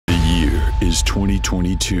is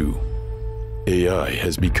 2022. AI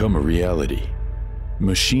has become a reality.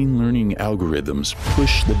 Machine learning algorithms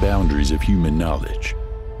push the boundaries of human knowledge.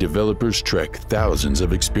 Developers track thousands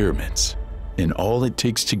of experiments, and all it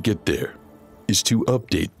takes to get there is to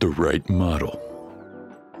update the right model.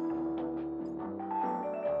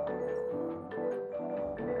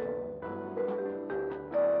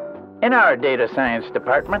 In our data science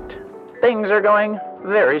department, things are going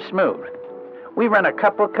very smooth. We run a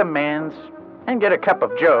couple commands and get a cup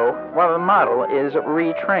of joe while the model is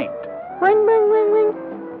retrained. Ring, ring, ring, ring.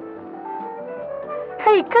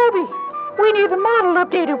 Hey, Kirby, we need the model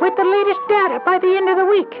updated with the latest data by the end of the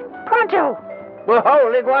week. Pronto! Well,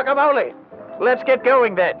 holy guacamole! Let's get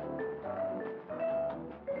going then.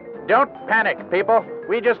 Don't panic, people.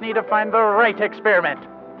 We just need to find the right experiment.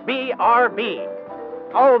 BRB.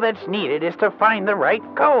 All that's needed is to find the right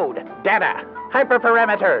code, data,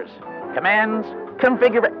 hyperparameters, commands,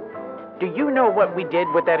 configure. Do you know what we did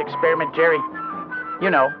with that experiment, Jerry?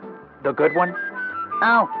 You know, the good one?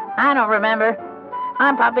 Oh, I don't remember.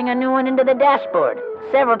 I'm popping a new one into the dashboard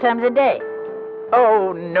several times a day.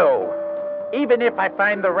 Oh, no. Even if I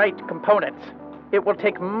find the right components, it will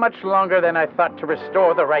take much longer than I thought to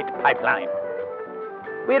restore the right pipeline.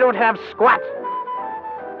 We don't have squat.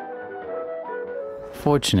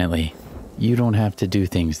 Fortunately, you don't have to do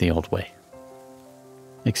things the old way.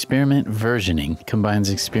 Experiment versioning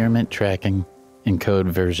combines experiment tracking and code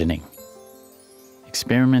versioning.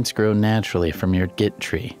 Experiments grow naturally from your Git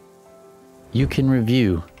tree. You can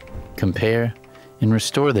review, compare, and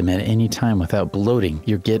restore them at any time without bloating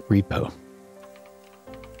your Git repo.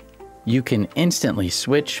 You can instantly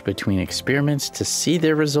switch between experiments to see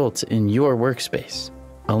their results in your workspace,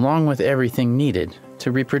 along with everything needed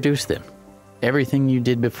to reproduce them. Everything you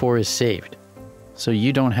did before is saved, so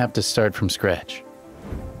you don't have to start from scratch.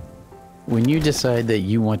 When you decide that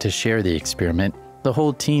you want to share the experiment, the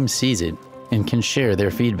whole team sees it and can share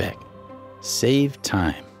their feedback. Save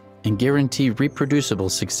time and guarantee reproducible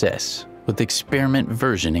success with experiment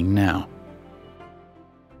versioning now.